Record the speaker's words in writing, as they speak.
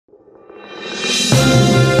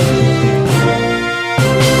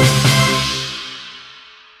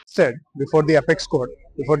said before the apex court,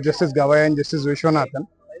 before Justice Gavai and Justice Vishwanathan.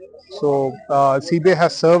 So CBI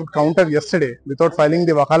has served counter yesterday without filing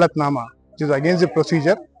the Wakalatnama, which is against the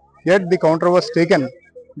procedure. Yet the counter was taken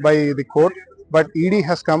by the court, but ED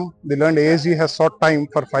has come. They learned ASG has sought time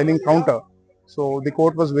for filing counter. So the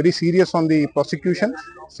court was very serious on the prosecution,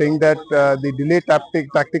 saying that the delay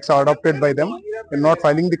tactics are adopted by them in not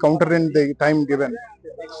filing the counter in the time given.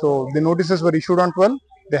 So the notices were issued on 12.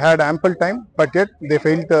 They had ample time, but yet they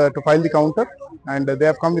failed to file the counter, and they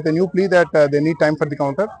have come with a new plea that they need time for the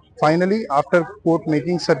counter. Finally, after court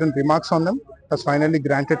making certain remarks on them, has finally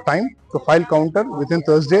granted time to file counter within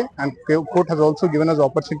Thursday, and court has also given us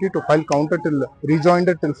opportunity to file counter till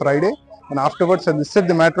rejoinder till Friday, and afterwards has listed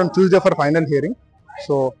the matter on Tuesday for final hearing.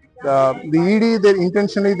 So the ED, they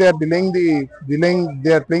intentionally they are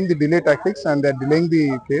they are playing the delay tactics, and they are delaying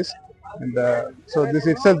the case. And so this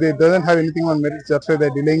itself, they doesn't have anything on merits. That's why they're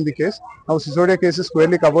delaying the case. Now Sisodia case is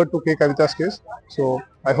squarely covered to K. Kavitha's case. So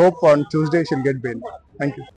I hope on Tuesday she'll get bail. Thank you.